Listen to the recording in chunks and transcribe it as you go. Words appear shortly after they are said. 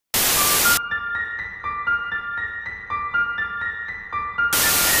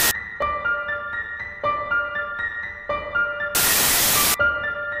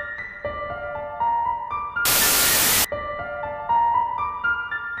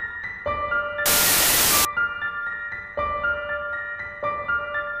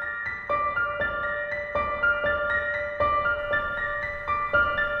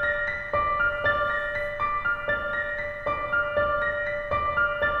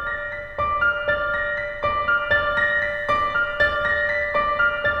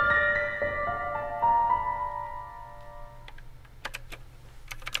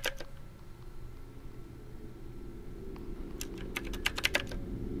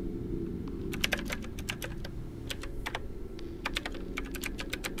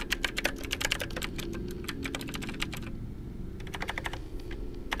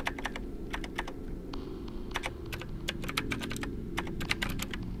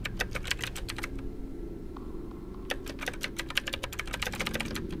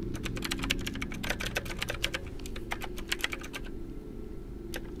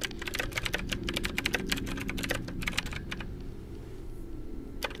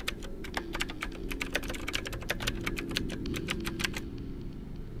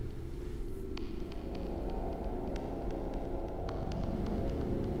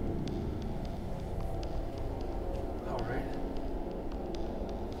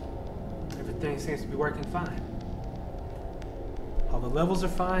everything seems to be working fine. All the levels are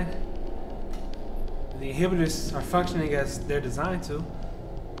fine. The inhibitors are functioning as they're designed to.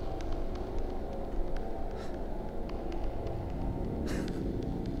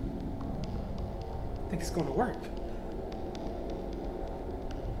 I think it's going to work.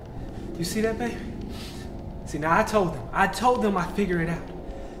 You see that, baby? See, now I told them I'd figure it out.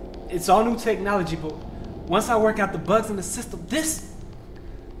 It's all new technology, but once I work out the bugs in the system, this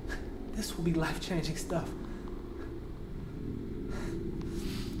will be life-changing stuff.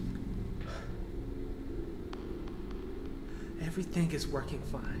 Everything is working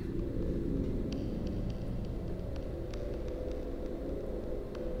fine.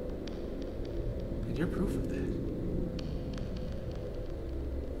 And you're proof of that.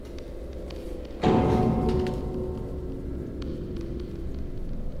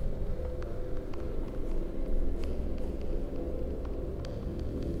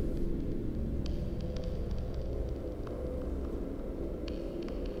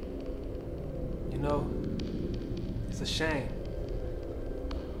 You know, it's a shame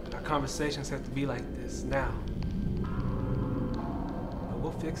that our conversations have to be like this now. But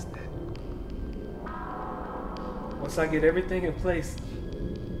we'll fix that. Once I get everything in place,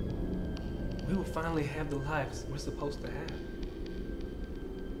 we will finally have the lives we're supposed to have.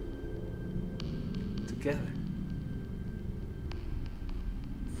 Together.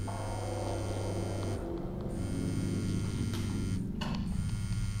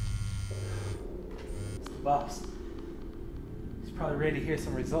 It's the boss. He's probably ready to hear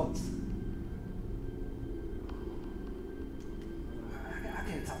some results. I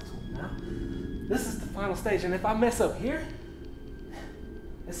can't talk to him now. This is the final stage, and if I mess up here,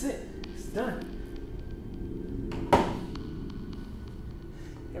 that's it. It's done.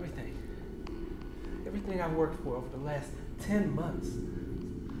 Everything I've worked for over the last 10 months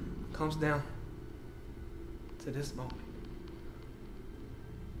comes down to this moment.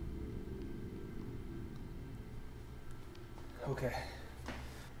 Okay.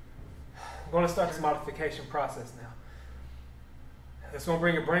 I'm going to start this modification process now. It's going to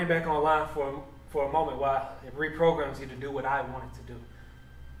bring your brain back online for a moment while it reprograms you to do what I want it to do.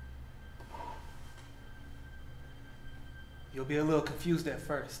 You'll be a little confused at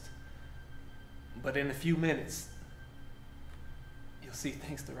first, but in a few minutes, you'll see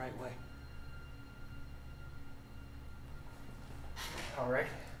things the right way. All right.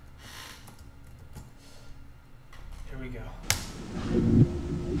 Here we go.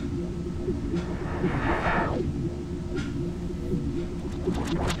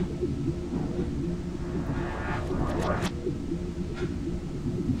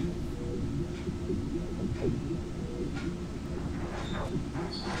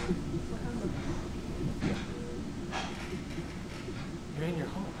 You're in your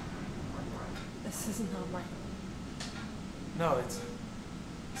home. This is not my home. No, it's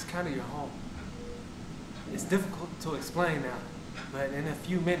kind of your home. It's difficult to explain now, but in a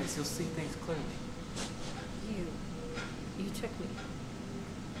few minutes you'll see things clearly. You took me.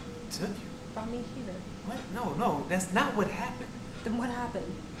 Took you? Brought me here. What? No, that's not what happened. Then what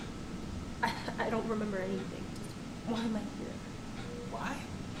happened? I don't remember anything. Just, why am I here? Why?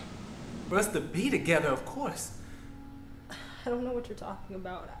 For us to be together, of course. I don't know what you're talking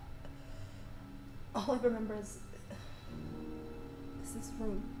about. All I remember is this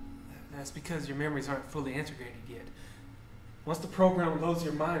room. That's because your memories aren't fully integrated yet. Once the program loads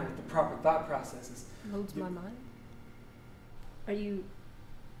your mind with the proper thought processes... Loads my mind? Are you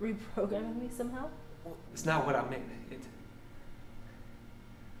reprogramming me somehow? Well, it's not what I meant.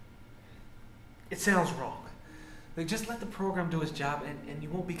 It sounds wrong. Like, just let the program do its job and you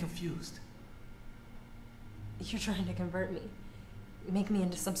won't be confused. You're trying to convert me. Make me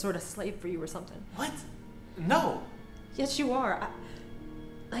into some sort of slave for you or something. What? No. Yes, you are.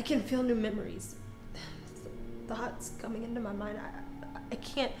 I can feel new memories. Thoughts coming into my mind. I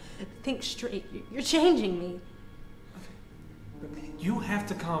can't think straight. You're changing me. Okay. You have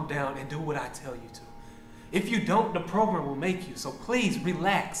to calm down and do what I tell you to. If you don't, the program will make you. So please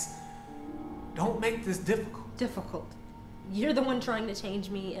relax. Don't make this difficult. Difficult? You're the one trying to change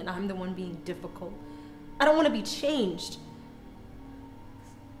me and I'm the one being difficult. I don't want to be changed.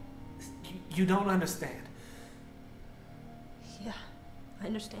 You don't understand. Yeah, I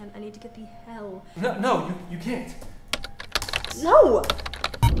understand. I need to get the hell. No, you can't. No!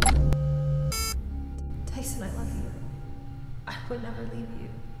 Tyson, I love you. I would never leave you.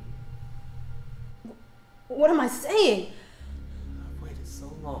 What am I saying? I've waited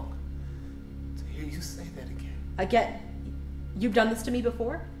so long to hear you say that again. Again? You've done this to me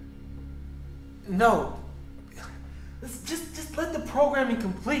before? No. Just let the programming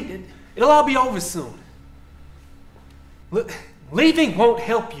complete. It'll all be over soon. Look, leaving won't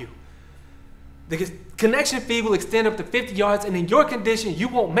help you. The connection feed will extend up to 50 yards, and in your condition, you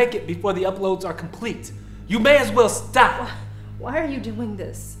won't make it before the uploads are complete. You may as well stop. Why are you doing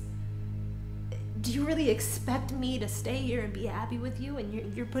this? Do you really expect me to stay here and be happy with you,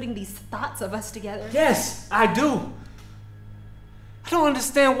 and you're putting these thoughts of us together? Yes, I do. I don't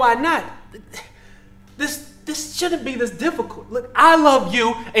understand why not. This shouldn't be this difficult. Look, I love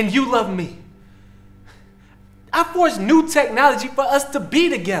you and you love me. I forged new technology for us to be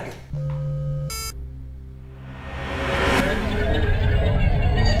together.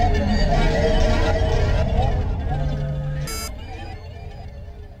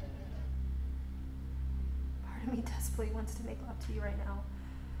 Part of me desperately wants to make love to you right now.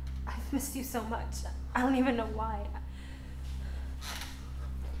 I've missed you so much. I don't even know why.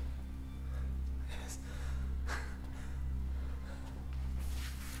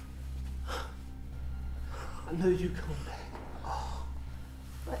 I knew you'd come back. Oh.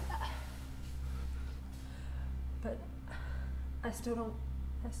 But I still don't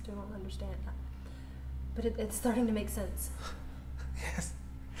understand. But it's starting to make sense. Yes,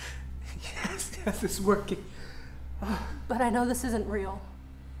 it's working. But I know this isn't real.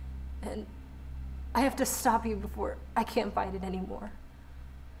 And I have to stop you before I can't fight it anymore.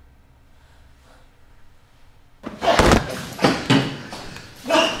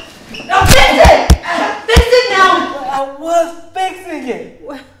 I was fixing it.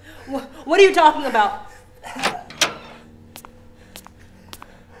 What are you talking about?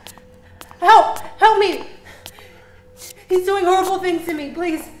 Help me. He's doing horrible things to me,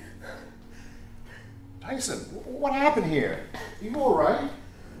 please. Tyson, what happened here? You all right?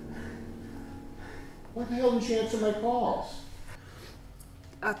 Why the hell didn't you answer my calls?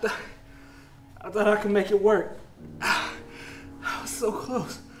 I thought I could make it work. I was so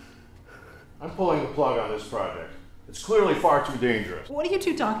close. I'm pulling the plug on this project. It's clearly far too dangerous. What are you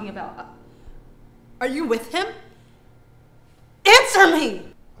two talking about? Are you with him? Answer me!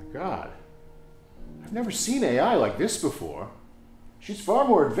 My God. I've never seen AI like this before. She's far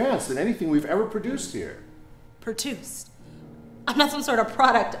more advanced than anything we've ever produced here. Produced? I'm not some sort of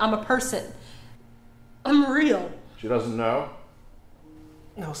product. I'm a person. I'm real. She doesn't know?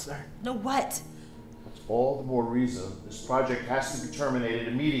 No, sir. No what? That's all the more reason this project has to be terminated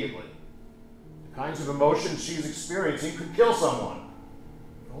immediately. The kinds of emotions she's experiencing could kill someone.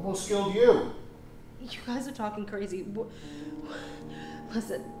 It almost killed you. You guys are talking crazy.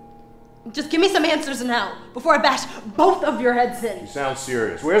 Listen, just give me some answers now before I bash both of your heads in. You sound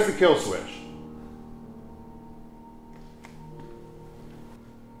serious. Where's the kill switch?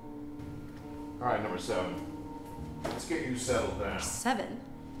 All right, number 7. Let's get you settled down. 7?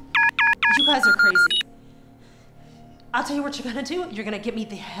 You guys are crazy. I'll tell you what you're gonna do. You're gonna get me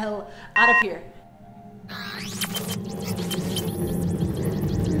the hell out of here.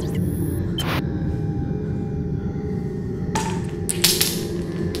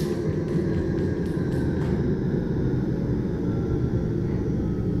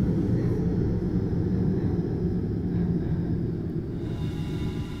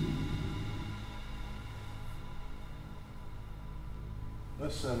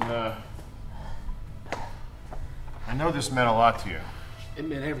 Listen, I know this meant a lot to you. It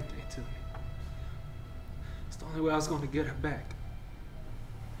meant everything to me. It's the only way I was going to get her back.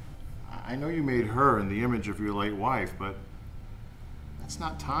 I know you made her in the image of your late wife, but that's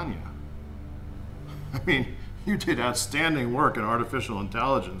not Tanya. I mean, you did outstanding work in artificial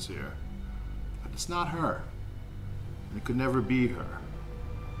intelligence here, but it's not her. And it could never be her.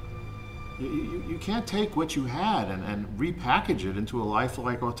 You can't take what you had and repackage it into a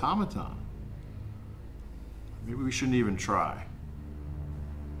lifelike automaton. Maybe we shouldn't even try.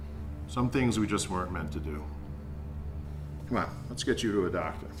 Some things we just weren't meant to do. Come on, let's get you to a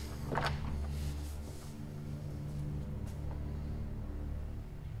doctor.